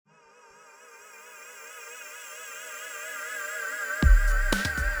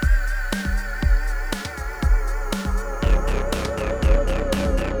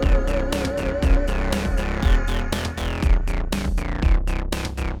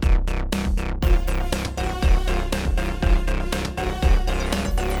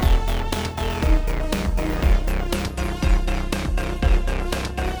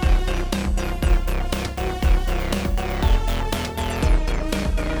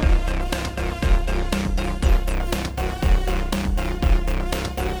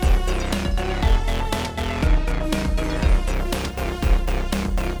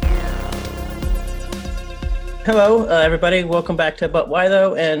Hello, everybody. Welcome back to But Why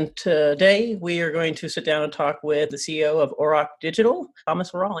Though. And today we are going to sit down and talk with the CEO of Auroch Digital,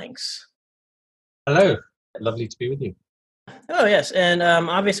 Thomas Rawlings. Hello, lovely to be with you. Oh, yes. And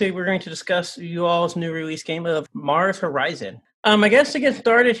obviously, we're going to discuss you all's new release game of Mars Horizon. I guess to get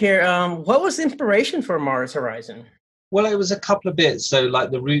started here, what was the inspiration for Mars Horizon? Well, it was a couple of bits. So,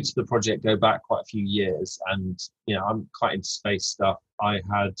 like the roots of the project go back quite a few years, and I'm quite into space stuff. I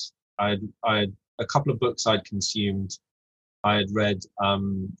had a couple of books I'd consumed. I had read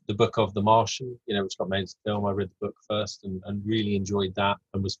the book of The Martian, which got made as a film. I read the book first and really enjoyed that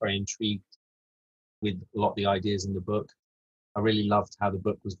and was very intrigued with a lot of the ideas in the book. I really loved how the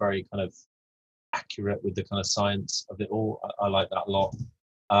book was very kind of accurate with the kind of science of it all. I like that a lot.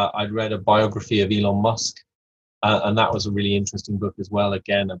 I'd read a biography of Elon Musk, and that was a really interesting book as well.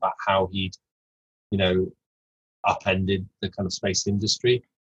 Again, about how he'd, you know, upended the kind of space industry.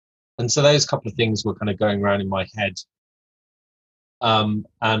 And so those couple of things were kind of going around in my head. And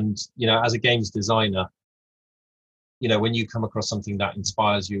as a games designer, when you come across something that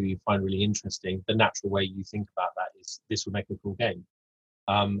inspires you, you find really interesting, the natural way you think about that is this would make a cool game.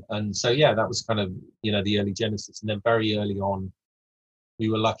 And so, yeah, that was kind of, the early genesis. And then very early on, we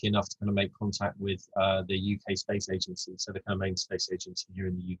were lucky enough to kind of make contact with the UK Space Agency, so the kind of main space agency here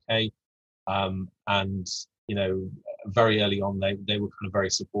in the UK. And, very early on, they were kind of very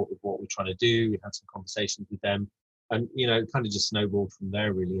supportive of what we're trying to do. We had some conversations with them and, it kind of just snowballed from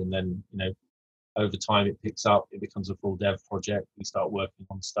there, really. And then, over time it picks up, it becomes a full dev project. We start working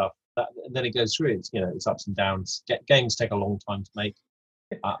on stuff and then it goes through. It's ups and downs. Games take a long time to make.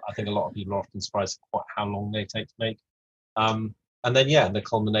 I think a lot of people are often surprised at quite how long they take to make. And then, yeah, the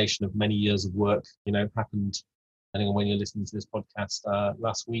culmination of many years of work, happened, depending on when you're listening to this podcast,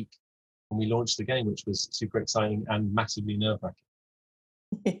 last week when we launched the game, which was super exciting and massively nerve-wracking.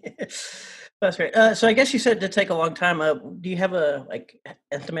 That's great. So I guess you said it did take a long time. Do you have a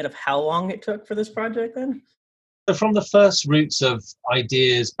estimate of how long it took for this project then? So from the first roots of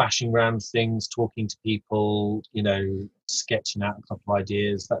ideas, bashing around things, talking to people, sketching out a couple of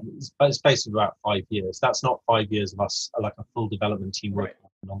ideas, it's basically about 5 years. That's not 5 years of us, like a full development team working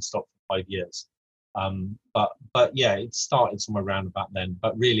non-stop for 5 years. But yeah, it started somewhere around about then.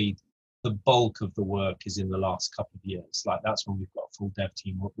 But really, the bulk of the work is in the last couple of years. Like that's when we've got a full dev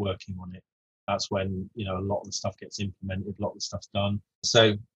team working on it. That's when a lot of the stuff gets implemented, a lot of the stuff's done. So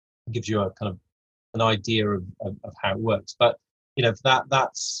it gives you a kind of an idea of how it works. But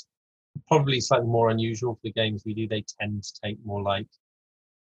that's probably slightly more unusual for the games we do. They tend to take more like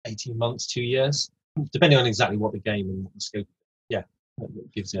 18 months, 2 years, depending on exactly what the game and what the scope. Yeah,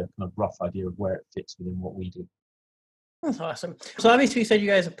 it gives you a kind of rough idea of where it fits within what we do. That's awesome. So obviously you said you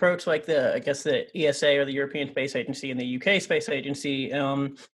guys approach like the ESA or the European Space Agency and the UK Space Agency.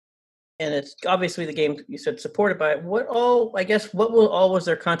 And it's obviously the game you said supported by it. What was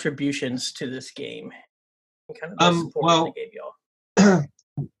their contributions to this game? And kind of the support they gave y'all.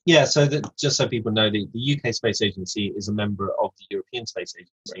 Yeah, so just so people know, the UK Space Agency is a member of the European Space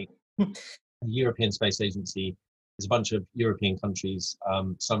Agency. Right. The European Space Agency is a bunch of European countries,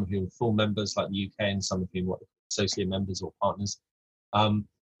 some of whom are full members like the UK and some of whom are associate members or partners. And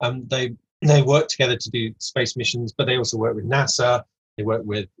they work together to do space missions, but they also work with NASA. They work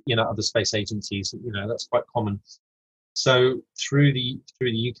with other space agencies. That's quite common. So through the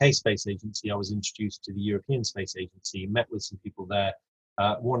UK Space Agency, I was introduced to the European Space Agency. Met with some people there.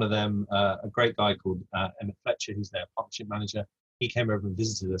 One of them, a great guy called Emmett Fletcher, who's their partnership manager. He came over and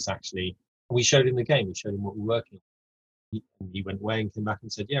visited us actually. And we showed him the game. We showed him what we're working on. He went away and came back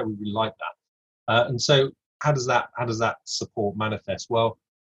and said, "Yeah, we really like that." And so, how does that support manifest? Well,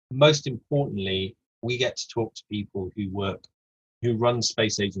 most importantly, we get to talk to people who run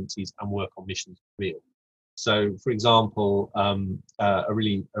space agencies and work on missions for real. So, for example, a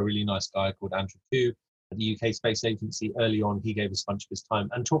really nice guy called Andrew Koo at the UK Space Agency. Early on, he gave us a bunch of his time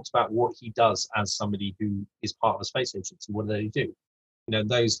and talked about what he does as somebody who is part of a space agency. What do they do?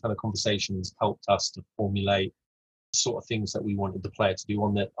 Those kind of conversations helped us to formulate the sort of things that we wanted the player to do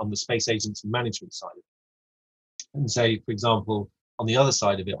on the space agency management side of it. And say, for example, on the other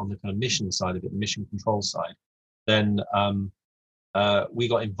side of it, on the kind of mission side of it, the mission control side, then we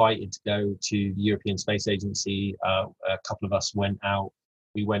got invited to go to the European Space Agency. A couple of us went out.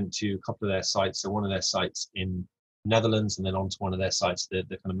 We went to a couple of their sites. So one of their sites in Netherlands, and then onto one of their sites, the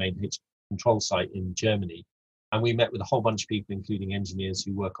kind of main control site in Germany. And we met with a whole bunch of people, including engineers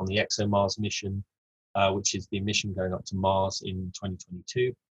who work on the ExoMars mission, which is the mission going up to Mars in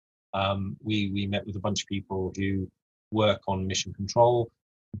 2022. We met with a bunch of people who work on mission control,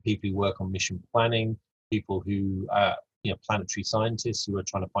 people who work on mission planning, people who planetary scientists who are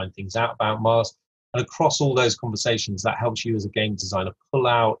trying to find things out about Mars. And across all those conversations, that helps you as a game designer pull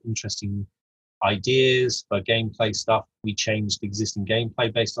out interesting ideas for gameplay stuff. We changed existing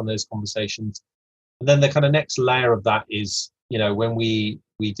gameplay based on those conversations. And then the kind of next layer of that is, when we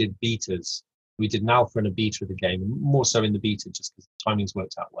did betas, we did an alpha and a beta of the game, and more so in the beta just because the timings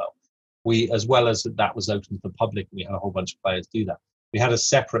worked out well. We, as well as that was open to the public, and we had a whole bunch of players do that. We had a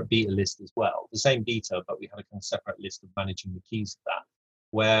separate beta list as well, the same beta, but we had a kind of separate list of managing the keys for that,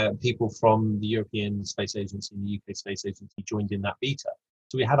 where people from the European Space Agency and the UK Space Agency joined in that beta.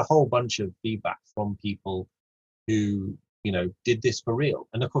 So we had a whole bunch of feedback from people who, did this for real.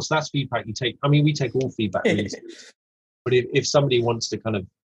 And of course, that's feedback you take. I mean, we take all feedback really seriously. But if somebody wants to kind of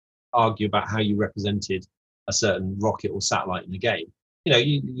argue about how you represented a certain rocket or satellite in the game,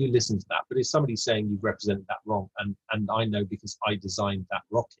 you listen to that. But if somebody's saying you've represented that wrong, and I know because I designed that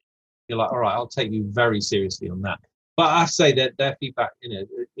rocket, you're like, all right, I'll take you very seriously on that. But I have to say that their feedback,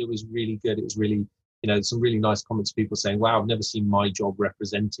 it was really good. It was really, some really nice comments, people saying, wow, I've never seen my job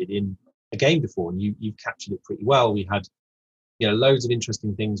represented in a game before, and you've captured it pretty well. We had, loads of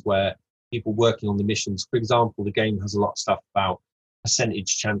interesting things where people working on the missions, for example, the game has a lot of stuff about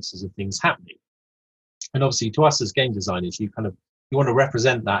percentage chances of things happening. And obviously to us as game designers, you want to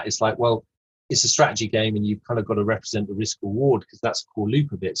represent that. It's like, well, it's a strategy game and you've kind of got to represent the risk reward because that's a core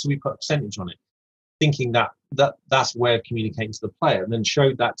loop of it. So we've put a percentage on it, thinking that's way of communicating to the player, and then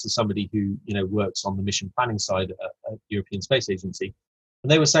showed that to somebody who, works on the mission planning side at European Space Agency.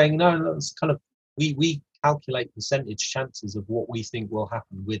 And they were saying, no, it's kind of, we calculate percentage chances of what we think will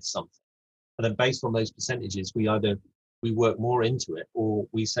happen with something. And then based on those percentages, we work more into it, or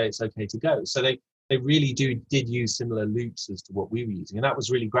we say it's okay to go. So they really did use similar loops as to what we were using. And that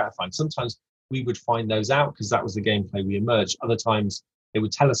was really gratifying. Sometimes we would find those out because that was the gameplay we emerged. Other times they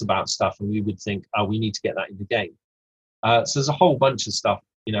would tell us about stuff and we would think, oh, we need to get that in the game. So there's a whole bunch of stuff,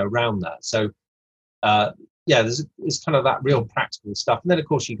 around that. So it's kind of that real practical stuff. And then of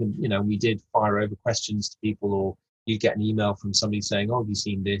course you can, we did fire over questions to people, or you get an email from somebody saying, oh, have you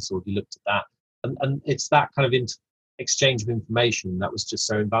seen this? Or have you looked at that? And it's that kind of exchange of information that was just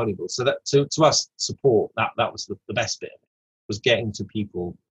so invaluable. So that to us, support, that was the best bit of it, was getting to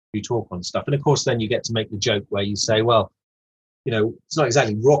people who talk on stuff. And of course, then you get to make the joke where you say, well, it's not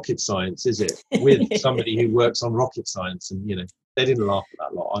exactly rocket science, is it? With somebody who works on rocket science. And, they didn't laugh at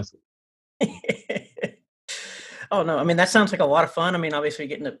that a lot, I thought. Oh, no. I mean, that sounds like a lot of fun. I mean, obviously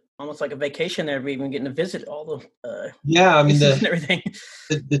getting almost like a vacation there, even getting to visit all the and everything.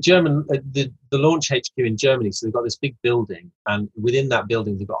 The German, the launch HQ in Germany, so they've got this big building, and within that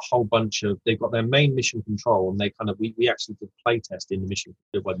building, they've got a whole bunch of, they've got their main mission control, and they kind of, we actually did play test in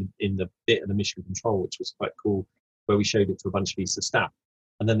the bit of the mission control, which was quite cool, where we showed it to a bunch of ESA staff.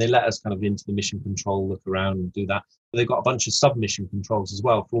 And then they let us kind of into the mission control, look around and do that. But they've got a bunch of sub-mission controls as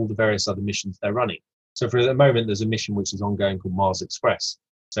well for all the various other missions they're running. So for the moment, there's a mission which is ongoing called Mars Express.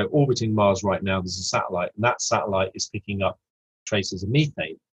 So orbiting Mars right now, there's a satellite, and that satellite is picking up traces of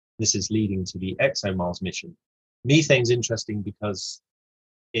methane. This is leading to the ExoMars mission. Methane's interesting because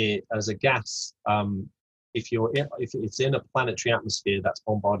as a gas, if it's in a planetary atmosphere that's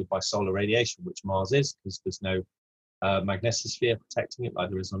bombarded by solar radiation, which Mars is, because there's no magnetosphere protecting it like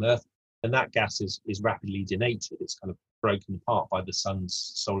there is on Earth, then that gas is rapidly denatured. It's kind of broken apart by the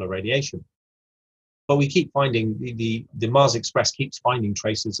sun's solar radiation. But we keep finding, the Mars Express keeps finding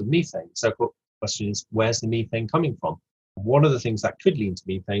traces of methane. So the question is, where's the methane coming from? One of the things that could lead to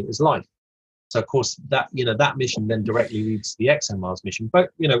methane is life. So of course that mission then directly leads to the ExoMars mission.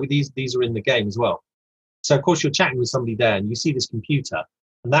 But with these are in the game as well. So of course you're chatting with somebody there and you see this computer,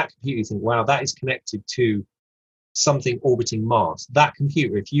 and that computer, you think, wow, that is connected to something orbiting Mars. That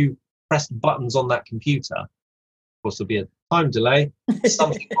computer, if you press buttons on that computer, of course there'll be a time delay,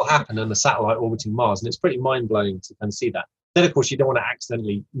 something will happen on the satellite orbiting Mars, and it's pretty mind-blowing to kind of see that. Then of course you don't want to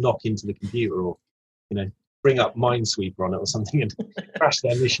accidentally knock into the computer, or bring up Minesweeper on it or something and crash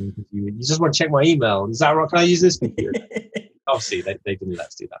their mission. You just want to check my email. Is that right? Can I use this computer? Obviously they didn't let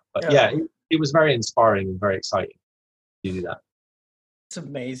us do that, but it was very inspiring and very exciting to do that. It's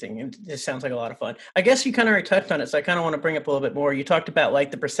amazing. It just sounds like a lot of fun. I guess you kind of already touched on it, so I kind of want to bring up a little bit more. You talked about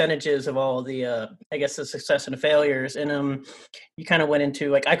like the percentages of all the, I guess, the success and the failures, and you kind of went into,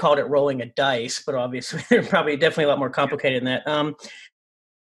 like, I called it rolling a dice, but obviously they're probably definitely a lot more complicated than that.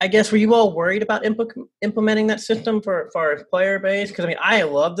 I guess, were you all worried about implementing that system for our player base? Because I mean, I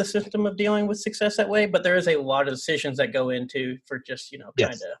love the system of dealing with success that way, but there is a lot of decisions that go into for just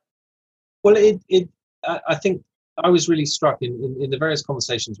kind of. Well, I think I was really struck in the various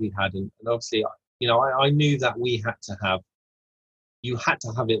conversations we had, and obviously, I knew that you had to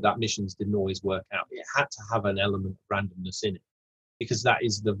have it that missions didn't always work out. It had to have an element of randomness in it. because that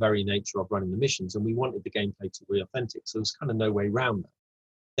is the very nature of running the missions, and we wanted the gameplay to be authentic. So there's kind of no way around that.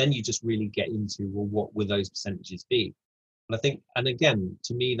 Then you just really get into, well, what will those percentages be? And I think, and again,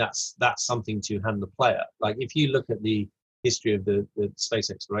 to me, that's something to hand the player. Like if you look at the history of the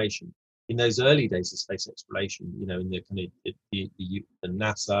space exploration, in those early days of space exploration, you know, in the kind of the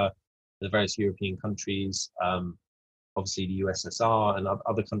NASA, the various European countries, obviously the USSR and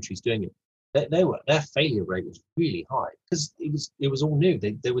other countries doing it, their failure rate was really high because it was all new.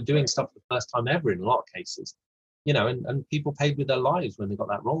 They were doing stuff for the first time ever in a lot of cases, you know, and people paid with their lives when they got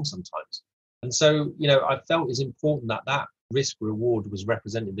that wrong sometimes. And so, you know, I felt it's important that risk reward was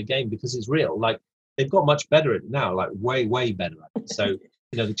represented in the game because it's real. Like they've got much better at it now, like way better at it. So,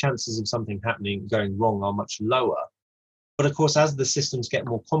 you know, the chances of something going wrong are much lower. But of course, as the systems get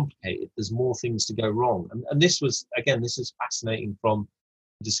more complicated, there's more things to go wrong. And this is fascinating from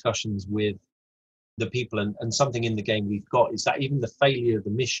discussions with the people, and something in the game we've got is that even the failure of the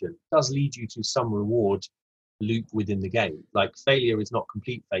mission does lead you to some reward loop within the game. Like failure is not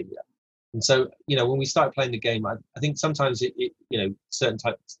complete failure. And so, you know, when we start playing the game, I think sometimes it you know, certain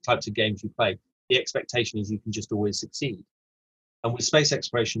types of games you play, the expectation is you can just always succeed. And with space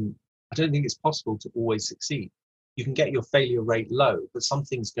exploration, I don't think it's possible to always succeed. You can get your failure rate low, but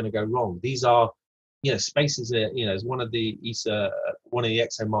something's going to go wrong. These are, you know, space is you know, as one of the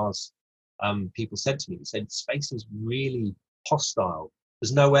ExoMars people said to me, he said, space is really hostile.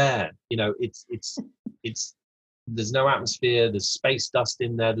 There's no air, you know, it's there's no atmosphere, there's space dust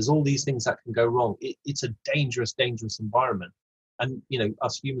in there, there's all these things that can go wrong. It's a dangerous environment. And, you know,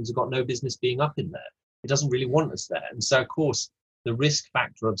 us humans have got no business being up in there. It doesn't really want us there. And so, of course, the risk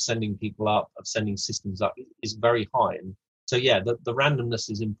factor of sending people up, of sending systems up, is very high. And so, yeah, the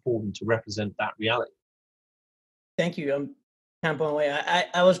randomness is important to represent that reality. Thank you. I'm kind of blown away.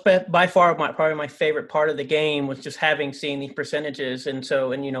 I was by far probably my favorite part of the game was just seen these percentages, and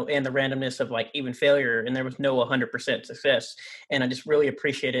you know, and the randomness of like even failure, and there was no 100% success, and I just really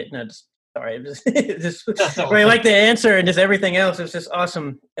appreciate it. And I just really like the answer, and just everything else. It was just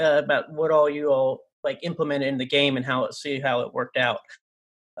awesome about what all you all like implemented in the game and how it worked out.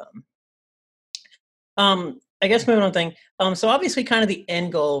 I guess moving on thing. So obviously kind of the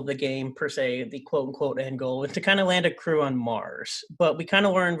end goal of the game per se, the quote unquote end goal, is to kind of land a crew on Mars. But we kind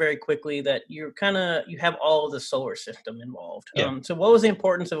of learned very quickly that you have all of the solar system involved. Yeah. So what was the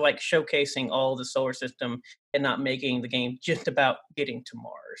importance of like showcasing all of the solar system and not making the game just about getting to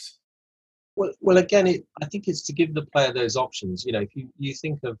Mars? Well, again, I think it's to give the player those options. You know, if you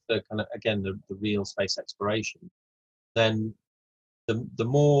think of the kind of, again, the real space exploration, then the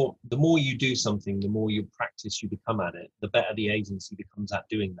more you do something, the more you practice, you become at it, the better the agency becomes at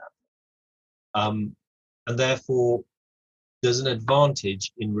doing that. And therefore, there's an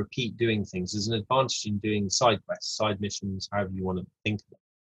advantage in repeat doing things. There's an advantage in doing side quests, side missions, however you want to think of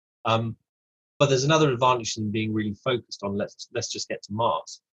it. But there's another advantage in being really focused on let's just get to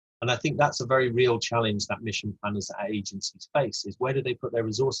Mars. And I think that's a very real challenge that mission planners at agencies face, is where do they put their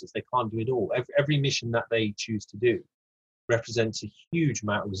resources? They can't do it all. Every mission that they choose to do represents a huge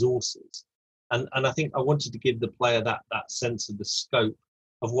amount of resources. And I think I wanted to give the player that sense of the scope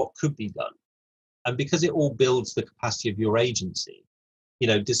of what could be done. And because it all builds the capacity of your agency, you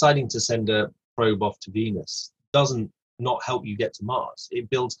know, deciding to send a probe off to Venus doesn't not help you get to Mars. It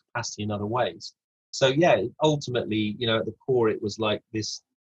builds capacity in other ways. So yeah, ultimately, you know, at the core, it was like this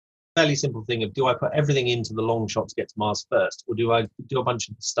fairly simple thing of, do I put everything into the long shot to get to Mars first, or do I do a bunch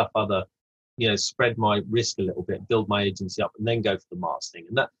of stuff you know, spread my risk a little bit, build my agency up, and then go for the Mars thing?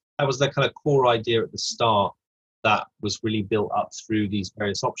 And that was the kind of core idea at the start that was really built up through these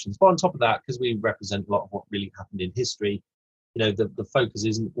various options. But on top of that, because we represent a lot of what really happened in history, you know, the focus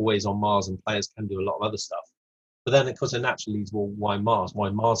isn't always on Mars, and players can do a lot of other stuff. But then, of course, it naturally leads, well, why Mars? Why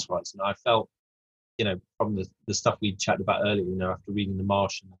Mars flights? And I felt, you know, from the stuff we chatted about earlier, you know, after reading The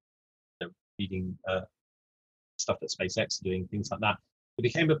Martian, you know, reading stuff that SpaceX are doing, things like that, it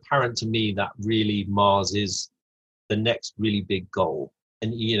became apparent to me that really Mars is the next really big goal.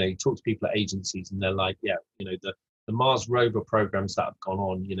 And, you know, you talk to people at agencies and they're like, yeah, you know, the Mars rover programs that have gone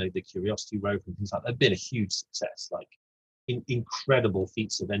on, you know, the Curiosity rover and things like that, have been a huge success, like incredible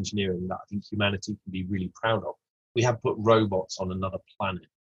feats of engineering that I think humanity can be really proud of. We have put robots on another planet,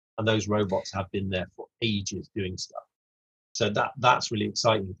 and those robots have been there for ages doing stuff. So that's really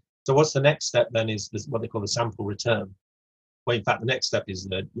exciting. So what's the next step then is what they call the sample return. Well, in fact, the next step is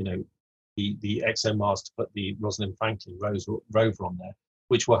that, you know, the ExoMars to put the Rosalind Franklin rover on there,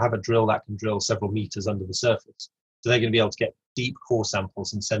 which will have a drill that can drill several meters under the surface. So they're going to be able to get deep core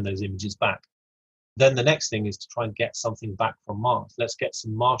samples and send those images back. Then the next thing is to try and get something back from Mars. Let's get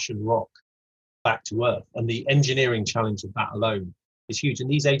some Martian rock back to Earth. And the engineering challenge of that alone is huge. And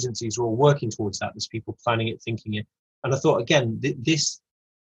these agencies are all working towards that. There's people planning it, thinking it. And I thought, again, this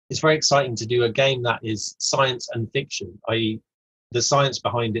is very exciting to do a game that is science and fiction, i.e. the science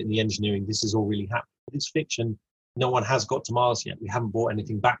behind it and the engineering, this is all really happening. But it's fiction. No one has got to Mars yet. We haven't brought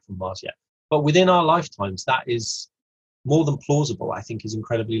anything back from Mars yet. But within our lifetimes, that is more than plausible, I think is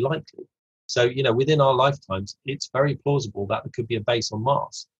incredibly likely. So, within our lifetimes, it's very plausible that there could be a base on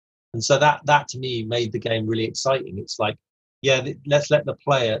Mars. And so that to me made the game really exciting. It's like, yeah, let's let the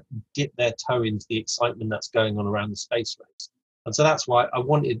player dip their toe into the excitement that's going on around the space race. And so that's why I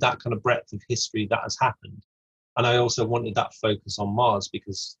wanted that kind of breadth of history that has happened. And I also wanted that focus on Mars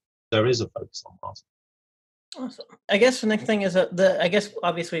because there is a focus on Mars. Awesome. I guess the next thing is I guess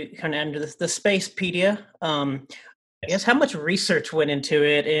obviously kind of under this, the Spacepedia. I guess how much research went into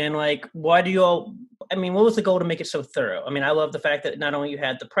it, and like, why do you all? I mean, what was the goal to make it so thorough? I mean, I love the fact that not only you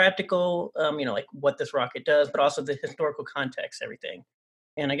had the practical, like what this rocket does, but also the historical context, everything.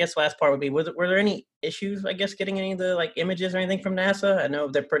 And I guess last part would be, were there any issues, I guess, getting any of the like images or anything from NASA? I know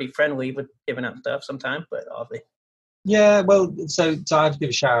they're pretty friendly with giving out stuff sometimes, but obviously. Yeah, well, so I have to give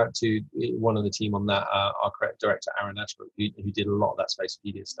a shout out to one of the team on that, our creative director, Aaron Ashbrook, who did a lot of that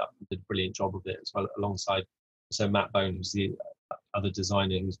Spacepedia stuff. He did a brilliant job of it as well, alongside Matt Bone, who's the other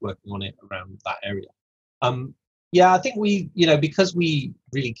designer who's working on it around that area. Yeah, I think because we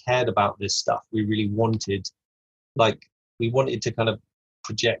really cared about this stuff, we really wanted to kind of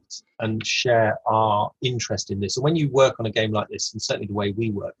project and share our interest in this. So when you work on a game like this, and certainly the way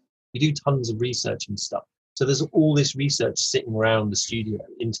we work, we do tons of research and stuff. So there's all this research sitting around the studio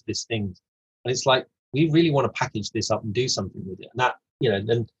into this thing. And it's like, we really want to package this up and do something with it. And that,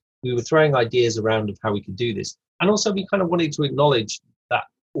 then we were throwing ideas around of how we could do this. And also we kind of wanted to acknowledge that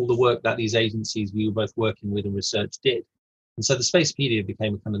all the work that these agencies we were both working with and research did. And so the Spacepedia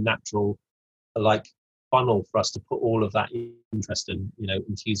became a kind of natural, funnel for us to put all of that interest and,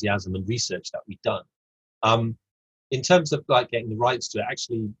 enthusiasm and research that we've done. In terms of getting the rights to it,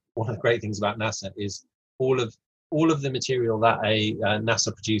 actually, one of the great things about NASA is all of the material that a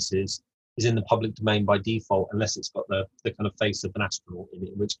NASA produces is in the public domain by default, unless it's got the kind of face of an astronaut in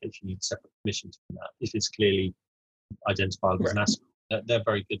it, in which case you need separate permissions from that. If it's clearly identifiable as an astronaut, they're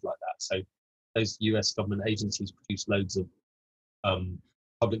very good like that. So those US government agencies produce loads of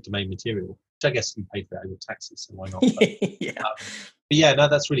public domain material, which I guess you pay for it over taxes, so why not? But yeah, no,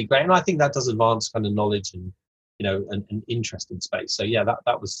 that's really great, and I think that does advance kind of knowledge and an interest in space. So yeah,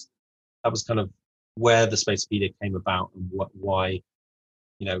 that was kind of where the Spacepedia came about and why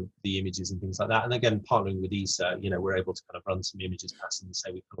the images and things like that. And again, partnering with ESA, we're able to kind of run some images past them and say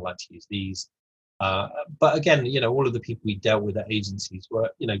we kind of like to use these. But again, all of the people we dealt with at agencies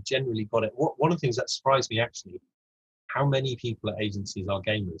were, generally got it. One of the things that surprised me actually, how many people at agencies are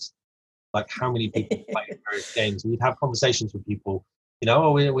gamers? Like how many people play various games? We'd have conversations with people,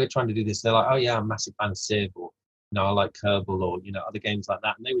 oh, we're trying to do this. They're like, oh yeah, I'm a massive fan of Civ, or I like Kerbal, or other games like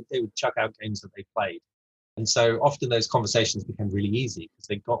that. And they would chuck out games that they played. And so often those conversations became really easy because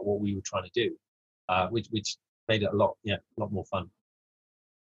they got what we were trying to do, which made it a lot more fun.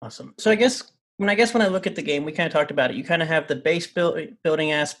 Awesome. So I guess when I look at the game, we kind of talked about it. You kind of have the base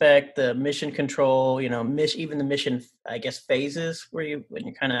building aspect, the mission control, even the mission, I guess, phases when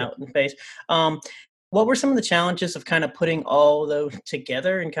you're kind of out in space. What were some of the challenges of kind of putting all those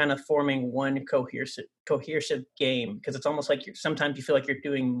together and kind of forming one cohesive game? Because it's almost like sometimes you feel like you're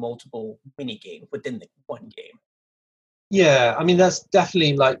doing multiple mini games within the one game. Yeah, I mean, that's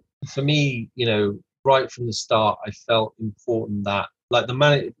definitely for me, right from the start, I felt important that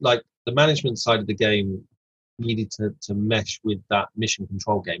the management side of the game needed to mesh with that mission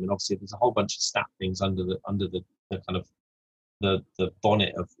control game. And obviously there's a whole bunch of stat things under the kind of the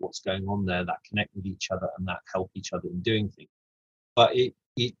bonnet of what's going on there that connect with each other and that help each other in doing things. But it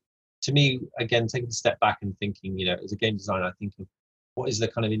to me, again, taking a step back and thinking, as a game designer, I think of what is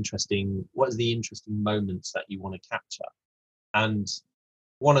the interesting moments that you want to capture. And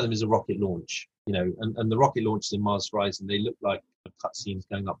one of them is a rocket launch, and the rocket launches in Mars Horizon, they look like cutscenes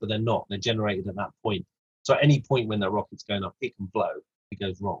going up, but they're not. They're generated at that point. So at any point when that rocket's going up, it can blow if it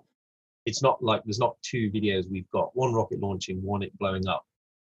goes wrong. It's not like there's not two videos we've got, one rocket launching, one it blowing up.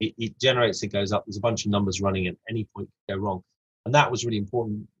 It generates, it goes up, there's a bunch of numbers running at any point can go wrong. And that was really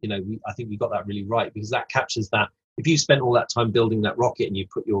important. I think we got that really right, because that captures that. If you spent all that time building that rocket and you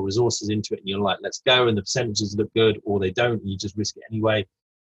put your resources into it and you're like, let's go, and the percentages look good, or they don't, and you just risk it anyway.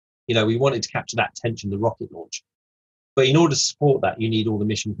 We wanted to capture that tension, the rocket launch. But in order to support that, you need all the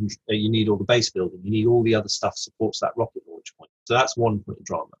you need all the base building, you need all the other stuff supports that rocket launch point. So that's one point of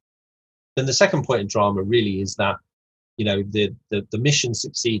drama. Then the second point of drama really is that, the mission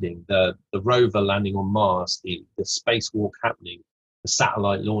succeeding, the rover landing on Mars, the spacewalk happening, the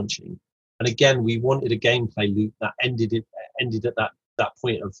satellite launching. And again, we wanted a gameplay loop that ended at that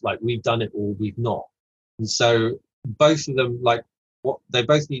point of like, we've done it or we've not. And so both of them, like, what they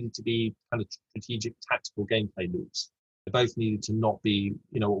both needed to be kind of strategic, tactical gameplay loops. They both needed to not be,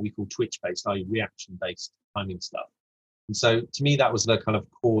 what we call twitch-based, i.e. reaction-based timing stuff. And so to me, that was the kind of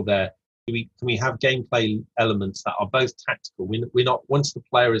core there. Can we have gameplay elements that are both tactical? We're not, once the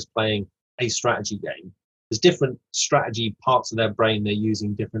player is playing a strategy game, there's different strategy parts of their brain. They're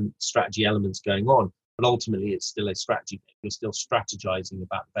using different strategy elements going on, but ultimately it's still a strategy game. You're still strategizing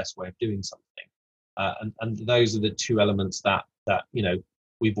about the best way of doing something. And those are the two elements that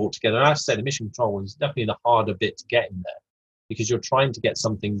we brought together. And I have to say the mission control one is definitely the harder bit to get in there, because you're trying to get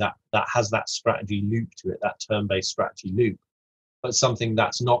something that has that strategy loop to it, that turn-based strategy loop, but something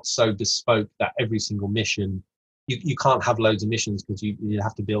that's not so bespoke that every single mission, you can't have loads of missions because you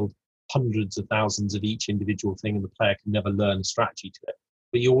have to build hundreds of thousands of each individual thing, and the player can never learn a strategy to it.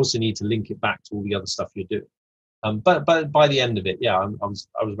 But you also need to link it back to all the other stuff you're doing. But by the end of it, I was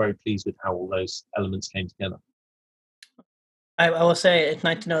very pleased with how all those elements came together. I will say it's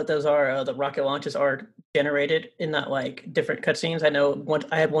nice to know that those are the rocket launches are generated in that like different cutscenes. I know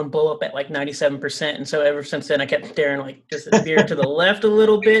I had one blow up at like 97%, and so ever since then I kept staring like, does it veer to the left a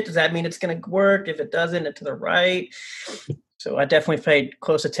little bit? Does that mean it's going to work? If it doesn't, it's to the right. So I definitely paid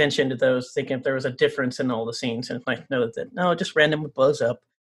close attention to those, thinking if there was a difference in all the scenes, and it's nice to know that no, it just randomly blows up.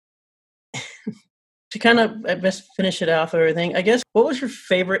 To kind of, I guess, finish it off everything, I guess, what was your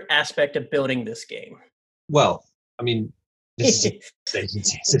favorite aspect of building this game? Well, I mean, this is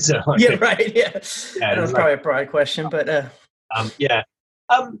agencies. Yeah, right. Yeah, that was probably a broad question, but no,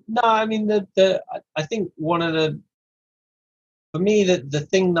 I mean, I think one of for me, the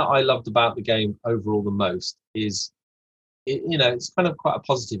thing that I loved about the game overall the most is, it's kind of quite a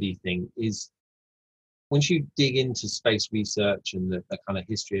positive-y thing, is once you dig into space research and the kind of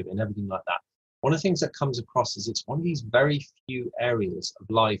history of it and everything like that, one of the things that comes across is it's one of these very few areas of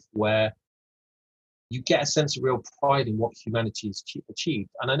life where you get a sense of real pride in what humanity has achieved.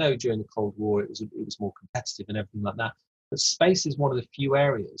 And I know during the Cold War it was more competitive and everything like that, but space is one of the few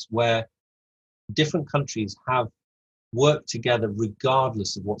areas where different countries have worked together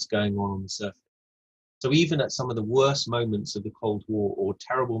regardless of what's going on the surface. So even at some of the worst moments of the Cold War or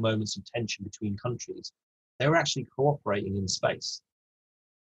terrible moments of tension between countries, they were actually cooperating in space.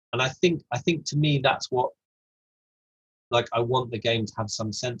 And I think to me, that's what, like, I want the game to have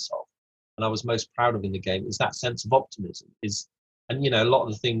some sense of. And I was most proud of in the game is that sense of optimism. And a lot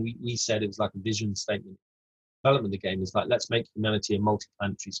of the thing we said, it was like a vision statement. Development of the game is like, let's make humanity a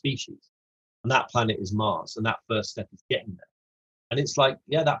multi-planetary species. And that planet is Mars. And that first step is getting there. And it's like,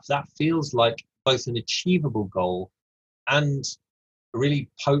 that feels like both an achievable goal and a really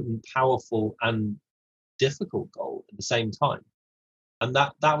potent, powerful, and difficult goal at the same time. And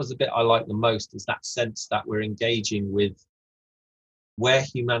that was the bit I liked the most, is that sense that we're engaging with where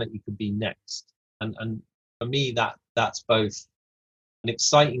humanity could be next. And for me, that's both an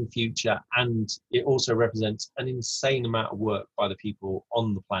exciting future, and it also represents an insane amount of work by the people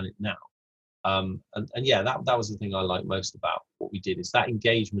on the planet now. That was the thing I liked most about what we did, is that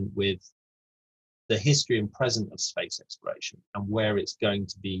engagement with the history and present of space exploration and where it's going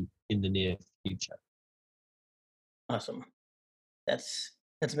to be in the near future. Awesome. That's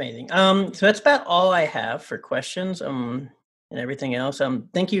amazing. So that's about all I have for questions and everything else.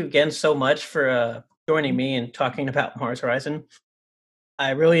 Thank you again so much for joining me and talking about Mars Horizon.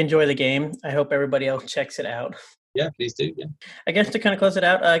 I really enjoy the game. I hope everybody else checks it out. Yeah, please do. Yeah. I guess to kind of close it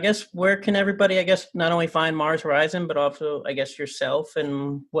out, where can everybody, not only find Mars Horizon, but also, yourself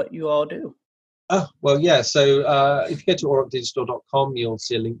and what you all do? Oh, well, yeah. So if you go to aurochdigital.com, you'll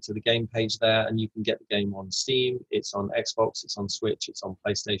see a link to the game page there, and you can get the game on Steam. It's on Xbox, it's on Switch, it's on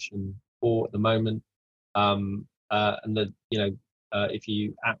PlayStation 4 at the moment. If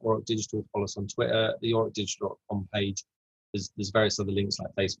you at Auroch Digital, follow us on Twitter, the aurochdigital.com page, there's various other links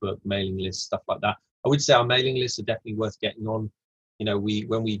like Facebook, mailing lists, stuff like that. I would say our mailing lists are definitely worth getting on.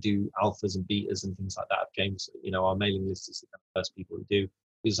 When we do alphas and betas and things like that of games, our mailing list is the first people to do.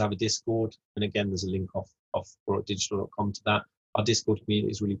 We also have a Discord, and again, there's a link off aurochdigital.com to that. Our Discord community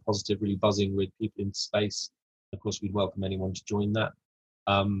is really positive, really buzzing with people in space. Of course, we'd welcome anyone to join that.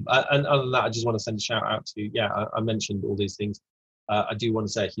 And other than that, I just want to send a shout out to, I mentioned all these things. I do want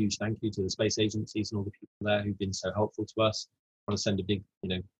to say a huge thank you to the space agencies and all the people there who've been so helpful to us. I want to send a big,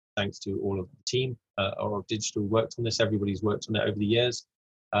 thanks to all of the team. Auroch Digital worked on this. Everybody's worked on it over the years.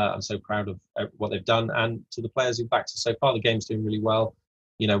 I'm so proud of what they've done. And to the players who've backed us so far, the game's doing really well.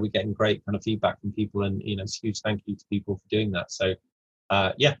 We're getting great kind of feedback from people, and it's a huge thank you to people for doing that. So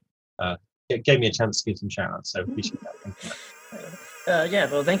it gave me a chance to give some shout outs, so appreciate that. Thank you. Yeah,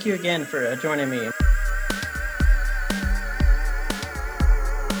 well, thank you again for joining me